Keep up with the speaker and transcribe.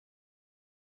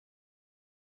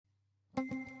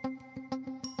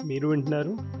మీరు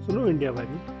వింటున్నారు సును ఇండియా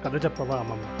వారి కథ చెప్పవా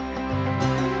అమ్మమ్మ.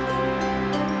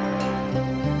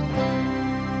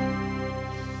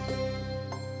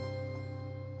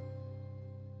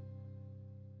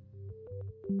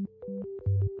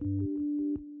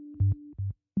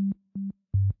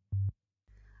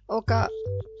 ఒక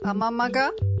అమ్మమ్మగా,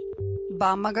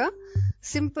 బామ్మగా,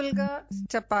 సింపుల్గా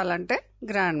చెప్పాలంటే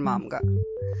గ్రాండ్ మామ్గా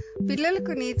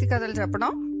పిల్లలకు నీతి కథలు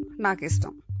చెప్పడం నాకు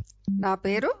ఇష్టం. నా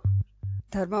పేరు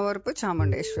ధర్మవరపు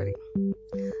చాముండేశ్వరి.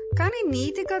 కానీ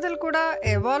నీతి కథలు కూడా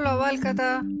ఎవాల్వ్ అవ్వాలి కదా.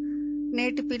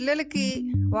 నేటి పిల్లలకి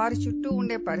వారి చుట్టూ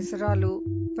ఉండే పరిసరాలు,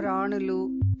 ప్రాణులు,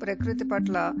 ప్రకృతి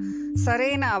పట్ల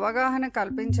సరైన అవగాహన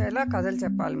కల్పించేలా కథలు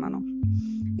చెప్పాలి మనం.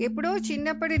 ఎప్పుడో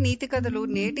చిన్నప్పటి నీతి కథలు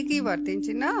నేటికి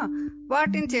వర్తించినా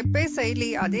వాటిని చెప్పే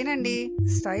శైలి అదేనండి.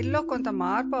 స్టైల్లో కొంత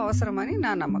మార్పు అవసరమని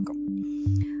నా నమ్మకం.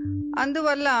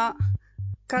 అందువల్ల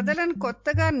కథలను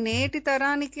కొత్తగా నేటి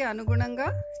తరానికి అనుగుణంగా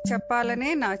చెప్పాలనే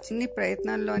నా చిన్ని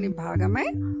ప్రయత్నంలోని భాగమే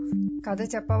కథ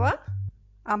చెప్పవా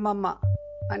అమ్మమ్మ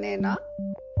అనే నా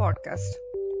పాడ్కాస్ట్.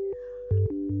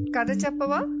 కథ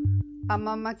చెప్పవా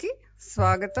అమ్మమ్మకి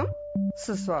స్వాగతం,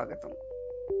 సుస్వాగతం.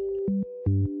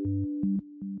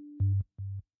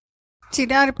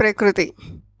 చిన్నారి ప్రకృతి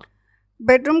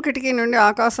బెడ్రూమ్ కిటికీ నుండి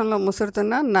ఆకాశంలో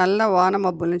ముసురుతున్న నల్ల వాన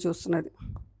మబ్బుల్ని చూస్తున్నది.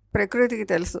 ప్రకృతికి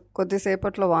తెలుసు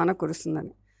కొద్దిసేపట్లో వాన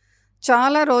కురుస్తుందని.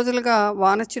 చాలా రోజులుగా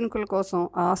వాన చినుకుల కోసం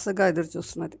ఆశగా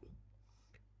ఎదురుచూస్తున్నది.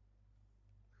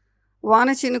 వాన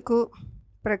చినుకు,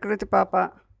 ప్రకృతి పాప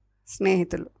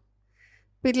స్నేహితులు.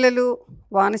 పిల్లలు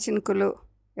వాన చినుకులు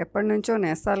ఎప్పటి నుంచో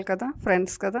నేస్తాలు కదా,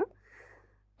 ఫ్రెండ్స్ కదా.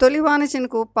 తొలి వాన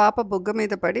చినుకు పాప బుగ్గ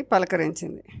మీద పడి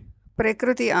పలకరించింది.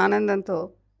 ప్రకృతి ఆనందంతో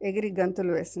ఎగిరి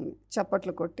గంతులు వేసింది,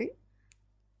 చప్పట్లు కొట్టి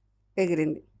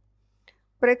ఎగిరింది.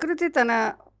 ప్రకృతి తన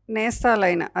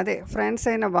నేస్తాలైన ఫ్రెండ్స్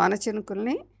అయిన వాన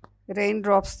చినుకుల్ని రెయిన్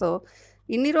డ్రాప్స్తో,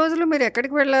 ఇన్ని రోజులు మీరు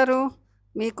ఎక్కడికి వెళ్ళారు,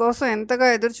 మీకోసం ఎంతగా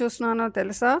ఎదురు చూస్తున్నానో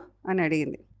తెలుసా అని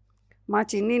అడిగింది. మా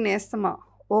చిన్ని నేస్తమా,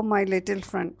 ఓ మై లిటిల్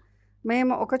ఫ్రెండ్,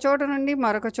 మేము ఒక చోట నుండి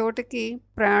మరొక చోటికి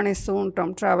ప్రయాణిస్తూ ఉంటాం,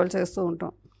 ట్రావెల్ చేస్తూ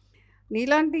ఉంటాం.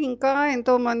 నీలాంటి ఇంకా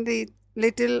ఎంతోమంది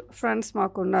లిటిల్ ఫ్రెండ్స్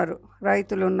మాకున్నారు.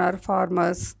 రైతులు ఉన్నారు,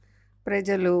 ఫార్మర్స్,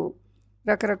 ప్రజలు,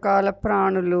 రకరకాల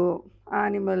ప్రాణులు,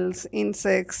 యానిమల్స్,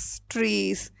 ఇన్సెక్ట్స్,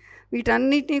 ట్రీస్,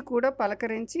 వీటన్నిటినీ కూడా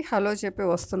పలకరించి హలో చెప్పి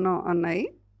వస్తున్నాం అన్నాయి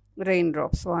రెయిన్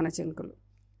డ్రాప్స్, వాన చినుకులు.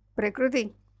 ప్రకృతి,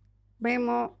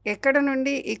 మేము ఎక్కడ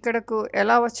నుండి ఇక్కడకు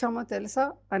ఎలా వచ్చామో తెలుసా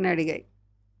అని అడిగాయి.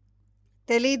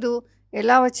 తెలీదు,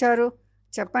 ఎలా వచ్చారు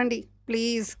చెప్పండి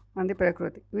ప్లీజ్ అంది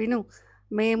ప్రకృతి. విను,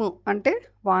 మేము అంటే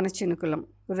వాన చినుకులం,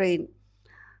 రెయిన్.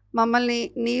 మమ్మల్ని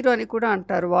నీరు అని కూడా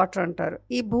అంటారు, వాటర్ అంటారు.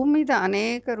 ఈ భూమి మీద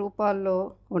అనేక రూపాల్లో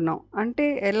ఉన్నాం. అంటే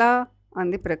ఎలా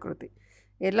అంది ప్రకృతి.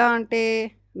 ఎలా అంటే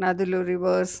నదులు,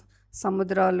 రివర్స్,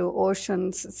 సముద్రాలు,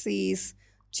 ఓషన్స్, సీస్,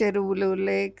 చెరువులు,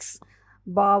 లేక్స్,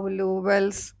 బావులు,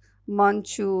 వెల్స్,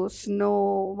 మంచు, స్నో,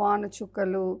 వాన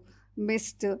చుక్కలు,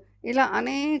 మిస్ట్, ఇలా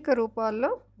అనేక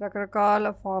రూపాల్లో రకరకాల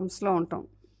ఫామ్స్లో ఉంటాం.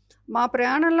 మా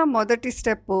ప్రయాణంలో మొదటి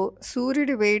స్టెప్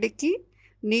సూర్యుడి వేడికి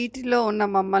నీటిలో ఉన్న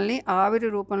మమ్మల్ని ఆవిరి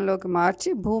రూపంలోకి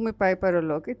మార్చి భూమి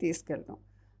పైపొరలోకి తీసుకెళ్తాం.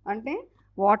 అంటే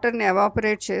వాటర్ని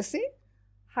ఎవాపరేట్ చేసి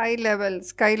హై లెవెల్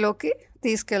స్కైలోకి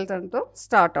తీసుకెళ్తాంతో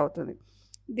స్టార్ట్ అవుతుంది.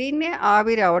 దీన్నే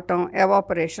ఆవిరి అవటం,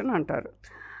 ఎవాపరేషన్ అంటారు.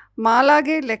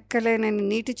 మాలాగే లెక్కలేని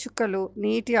నీటి చుక్కలు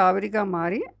నీటి ఆవిరిగా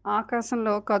మారి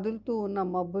ఆకాశంలో కదులుతూ ఉన్న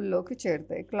మబ్బుల్లోకి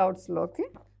చేరుతాయి, క్లౌడ్స్లోకి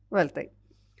వెళ్తాయి.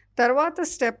 తర్వాత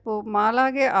స్టెప్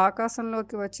మాలాగే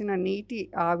ఆకాశంలోకి వచ్చిన నీటి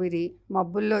ఆవిరి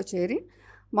మబ్బుల్లో చేరి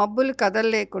మబ్బులు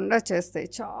కదలలేకుండా చేస్తాయి,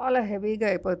 చాలా హెవీగా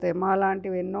అయిపోతాయి.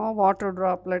 మాలాంటివి ఎన్నో వాటర్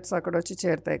డ్రాప్లెట్స్ అక్కడ వచ్చి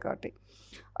చేరుతాయి కాబట్టి.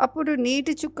 అప్పుడు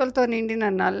నీటి చుక్కలతో నిండిన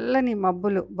నల్లని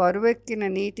మబ్బులు బరువెక్కిన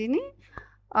నీటిని,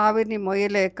 ఆవిరిని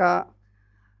మొయ్యలేక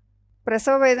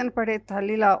ప్రసవ వేదన పడే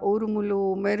తల్లిలా ఉరుములు,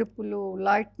 మెరుపులు,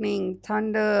 లైట్నింగ్,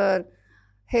 థండర్,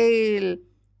 హెయిల్,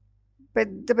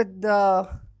 పెద్ద పెద్ద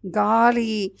గాలి,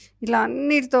 ఇలా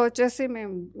అన్నిటితో వచ్చేసి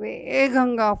మేము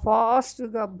వేగంగా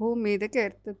ఫాస్ట్గా భూమి మీదకి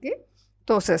ఎత్తుకి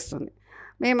తోసేస్తుంది.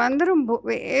 మేమందరం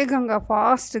వేగంగా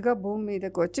ఫాస్ట్గా భూమి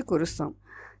మీదకి వచ్చి కురుస్తాం.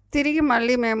 తిరిగి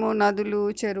మళ్ళీ మేము నదులు,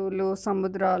 చెరువులు,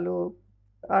 సముద్రాలు,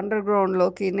 అండర్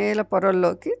గ్రౌండ్లోకి, నేల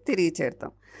పొరల్లోకి తిరిగి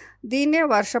చేరుతాం. దీన్నే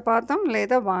వర్షపాతం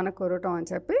లేదా వాన కురవటం అని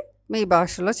చెప్పి మీ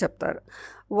భాషలో చెప్తారు.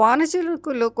 వాన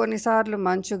చిలుకలు కొన్నిసార్లు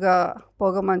మంచుగా,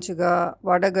 పొగ మంచుగా,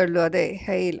 వడగళ్ళు,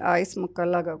 హెయిల్, ఐస్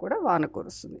ముక్కల్లాగా కూడా వాన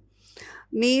కురుస్తుంది.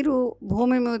 నీరు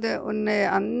భూమి మీద ఉన్న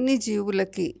అన్ని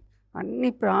జీవులకి,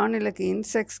 అన్ని ప్రాణులకి,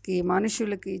 ఇన్సెక్ట్స్కి,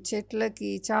 మనుషులకి,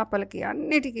 చెట్లకి, చేపలకి,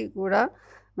 అన్నిటికీ కూడా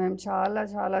మేము చాలా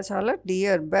చాలా చాలా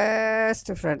డియర్, బెస్ట్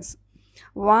ఫ్రెండ్స్.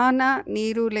 వాన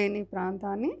నీరు లేని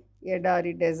ప్రాంతాన్ని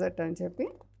ఎడారి, డెజర్ట్ అని చెప్పి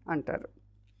అంటారు.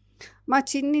 మా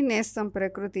చిన్ని నేస్తం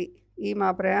ప్రకృతి ఈ మా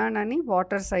ప్రయాణాన్ని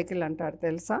వాటర్ సైకిల్ అంటారు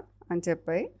తెలుసా అని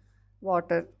చెప్పాయి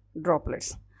వాటర్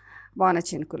డ్రాప్లెట్స్, వాన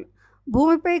చినుకులు.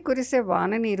 భూమిపై కురిసే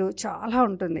వాన నీరు చాలా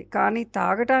ఉంటుంది, కానీ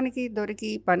తాగటానికి దొరికి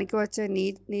పనికి వచ్చే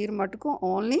నీరు మటుకు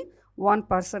ఓన్లీ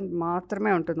 1%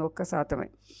 మాత్రమే ఉంటుంది, 1%.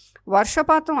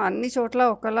 వర్షపాతం అన్ని చోట్ల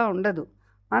ఒకలా ఉండదు.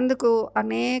 అందుకు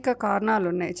అనేక కారణాలు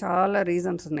ఉన్నాయి, చాలా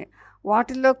రీజన్స్ ఉన్నాయి.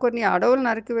 వాటిల్లో కొన్ని అడవులు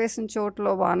నరికివేసిన చోట్ల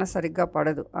వాన సరిగ్గా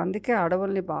పడదు, అందుకే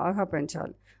అడవుల్ని బాగా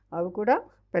పెంచాలి. అవి కూడా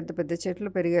పెద్ద పెద్ద చెట్లు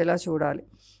పెరిగేలా చూడాలి.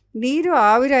 నీరు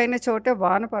ఆవిరి అయిన చోటే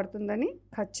వాన పడుతుందని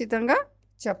ఖచ్చితంగా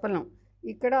చెప్పలేం.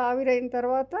 ఇక్కడ ఆవిరైన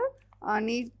తర్వాత ఆ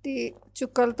నీటి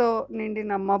చుక్కలతో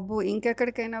నిండిన మబ్బు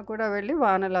ఇంకెక్కడికైనా కూడా వెళ్ళి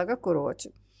వానలాగా కురవచ్చు.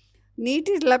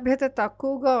 నీటి లభ్యత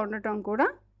తక్కువగా ఉండటం కూడా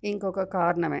ఇంకొక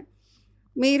కారణమే.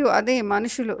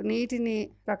 మనుషులు నీటిని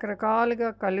రకరకాలుగా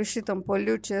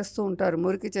పొల్యూట్ చేస్తూ ఉంటారు,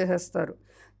 మురికి చేసేస్తారు.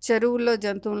 చెరువుల్లో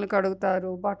జంతువులను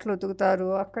కడుగుతారు, బట్టలు ఉతుకుతారు,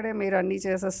 అక్కడే మీరు అన్నీ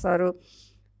చేసేస్తారు.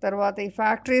 తర్వాత ఈ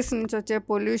ఫ్యాక్టరీస్ నుంచి వచ్చే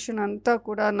పొల్యూషన్ అంతా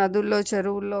కూడా నదుల్లో,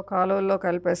 చెరువుల్లో, కాలువల్లో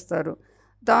కలిపేస్తారు.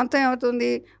 దాంతో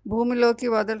ఏమవుతుంది, భూమిలోకి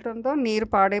వదలటంతో నీరు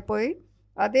పాడైపోయి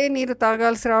అదే నీరు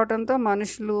తాగాల్సి రావడంతో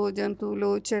మనుషులు,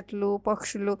 జంతువులు, చెట్లు,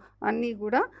 పక్షులు అన్నీ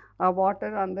కూడా ఆ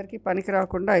వాటర్ అందరికీ పనికి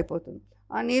రాకుండా అయిపోతుంది.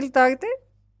 ఆ నీళ్ళు తాగితే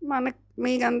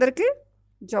మీకు అందరికీ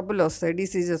జబ్బులు వస్తాయి,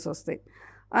 డిసీజెస్ వస్తాయి.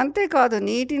 అంతేకాదు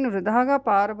నీటిని వృధాగా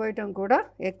పారబోయటం కూడా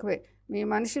ఎక్కువే.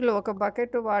 మనుషులు ఒక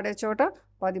బకెట్ వాడే చోట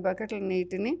 10 బకెట్ల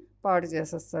నీటిని పాడు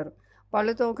చేసేస్తారు.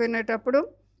 పళ్ళు తోముకునేటప్పుడు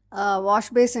వాష్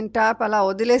బేసిన్ ట్యాప్ అలా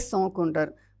వదిలేసి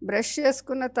తోముకుంటారు. బ్రష్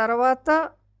చేసుకున్న తర్వాత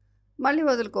మళ్ళీ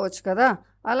వదులుకోవచ్చు కదా.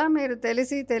 అలా మీరు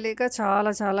తెలియక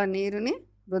చాలా నీరుని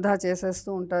వృధా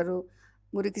చేసేస్తూ ఉంటారు,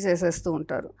 మురికి చేసేస్తూ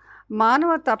ఉంటారు.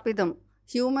 మానవ తప్పిదం,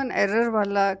 హ్యూమన్ ఎర్రర్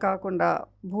వల్ల కాకుండా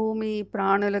భూమి,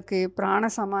 ప్రాణులకి ప్రాణ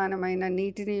సమానమైన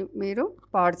నీటిని మీరు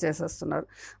పాడు చేసేస్తున్నారు.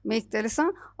 మీకు తెలుసా,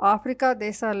 ఆఫ్రికా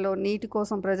దేశాల్లో నీటి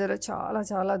కోసం ప్రజలు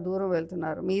చాలా దూరం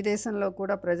వెళ్తున్నారు. మీ దేశంలో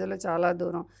కూడా ప్రజలు చాలా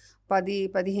దూరం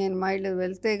 10-15 మైళ్ళు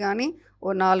వెళ్తే కానీ ఓ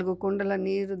 4 కుండల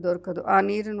నీరు దొరకదు. ఆ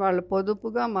నీరుని వాళ్ళు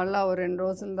పొదుపుగా మళ్ళీ ఓ 2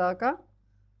 రోజుల దాకా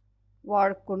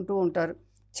వాడుకుంటూ ఉంటారు.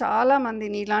 చాలామంది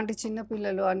నీలాంటి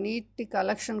చిన్నపిల్లలు ఆ నీటి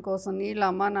కలెక్షన్ కోసం నీళ్ళు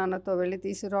అమ్మా నాన్నతో వెళ్ళి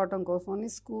తీసుకురావడం కోసం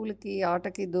స్కూల్కి,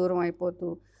 ఆటకి దూరం అయిపోతూ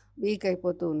వీక్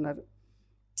అయిపోతూ ఉన్నారు.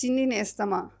 చిన్ని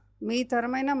నేస్తమా, మీ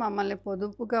తరమైన మమ్మల్ని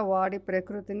పొదుపుగా వాడి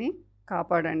ప్రకృతిని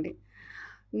కాపాడండి.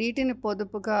 నీటిని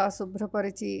పొదుపుగా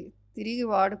శుభ్రపరిచి తిరిగి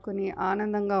వాడుకుని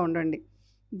ఆనందంగా ఉండండి.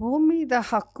 భూమి మీద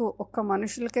హక్కు ఒక్క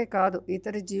మనుషులకే కాదు,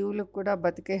 ఇతర జీవులకు కూడా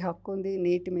బతికే హక్కు ఉంది,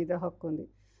 నీటి మీద హక్కు ఉంది.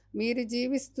 మీరు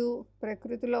జీవిస్తూ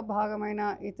ప్రకృతిలో భాగమైన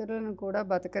ఇతరులను కూడా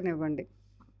బతకనివ్వండి.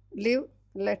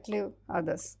 Let live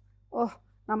others.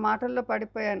 నా మాటల్లో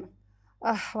పడిపోయాను.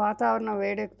 వాతావరణం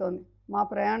వేడెక్కుతోంది. మా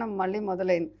ప్రయాణం మళ్ళీ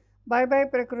మొదలైంది. బై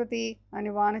ప్రకృతి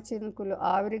అని వాన చినుకులు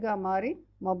ఆవిరిగా మారి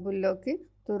మబ్బుల్లోకి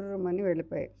తుర్రుమని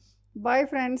వెళ్ళిపోయాయి. బై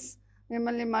ఫ్రెండ్స్,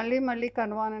 మిమ్మల్ని మళ్ళీ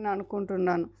కనవాలని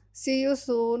అనుకుంటున్నాను. సీ యూ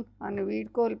సూన్ అని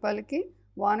వీడ్కోలు పలికి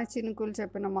వాన చినుకులు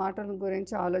చెప్పిన మాటల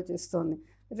గురించి ఆలోచిస్తోంది.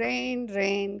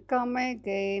 రెయిన్ కమ్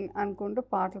అగైన్ అనుకుంటూ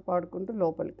పాటలు పాడుకుంటూ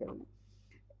లోపలికి వెళ్ళింది.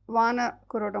 వాన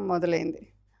కురవడం మొదలైంది.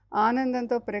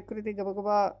 ఆనందంతో ప్రకృతి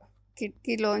గబగబా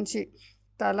కిటికీలోంచి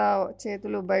తల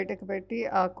చేతులు బయటకు పెట్టి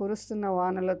ఆ కురుస్తున్న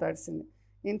వానలో తడిసింది.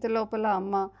 ఇంత లోపల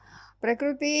అమ్మ,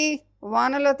 ప్రకృతి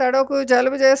వానలో తడవకు,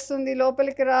 జలుబు చేస్తుంది,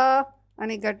 లోపలికి రా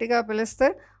అని గట్టిగా పిలిస్తే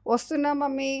వస్తున్నా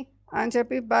మమ్మీ అని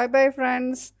చెప్పి బై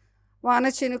ఫ్రెండ్స్, వాన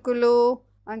చినుకులు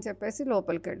అని చెప్పేసి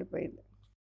లోపలికి వెళ్ళిపోయింది.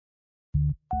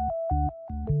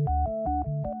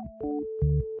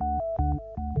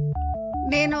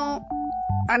 నేను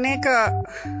అనేక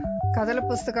కథల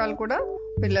పుస్తకాలు కూడా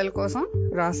పిల్లల కోసం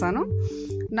రాశాను.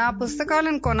 నా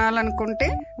పుస్తకాలను కొనాలనుకుంటే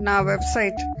నా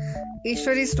వెబ్సైట్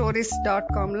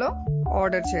ishwaristories.com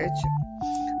ఆర్డర్ చేయొచ్చు.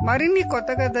 మరిన్ని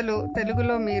కొత్త కథలు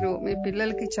తెలుగులో మీరు మీ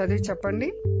పిల్లలకి చెప్పండి,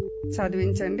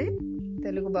 చదివించండి,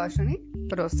 తెలుగు భాషని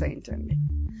ప్రోత్సహించండి.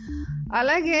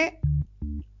 అలాగే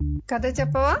కథ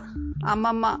చెప్పవా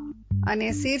అమ్మమ్మ అనే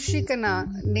శీర్షికన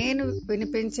నేను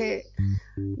వినిపించే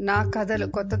నా కథలు,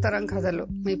 కొత్త తరం కథలు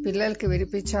మీ పిల్లలకి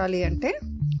వినిపించాలి అంటే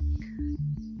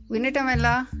వినటం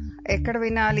ఎలా, ఎక్కడ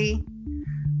వినాలి,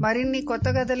 మరిన్ని కొత్త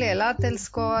కథలు ఎలా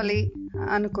తెలుసుకోవాలి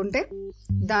అనుకుంటే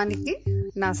దానికి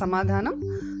నా సమాధానం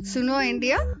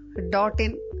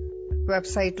sunoindia.in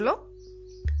వెబ్సైట్లో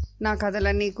నా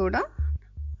కథలన్నీ కూడా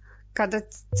కథ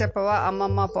చెప్పవా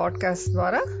అమ్మమ్మ పాడ్కాస్ట్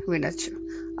ద్వారా వినొచ్చు.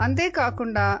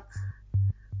 అంతేకాకుండా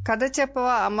కథ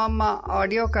చెప్పవా అమ్మమ్మ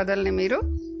ఆడియో కథల్ని మీరు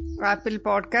Apple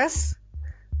podcast,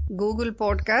 Google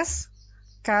podcast,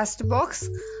 Castbox,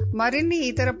 మరిన్ని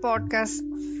ఇతర పాడ్కాస్ట్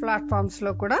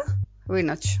ప్లాట్ఫామ్స్లో కూడా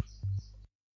వినొచ్చు.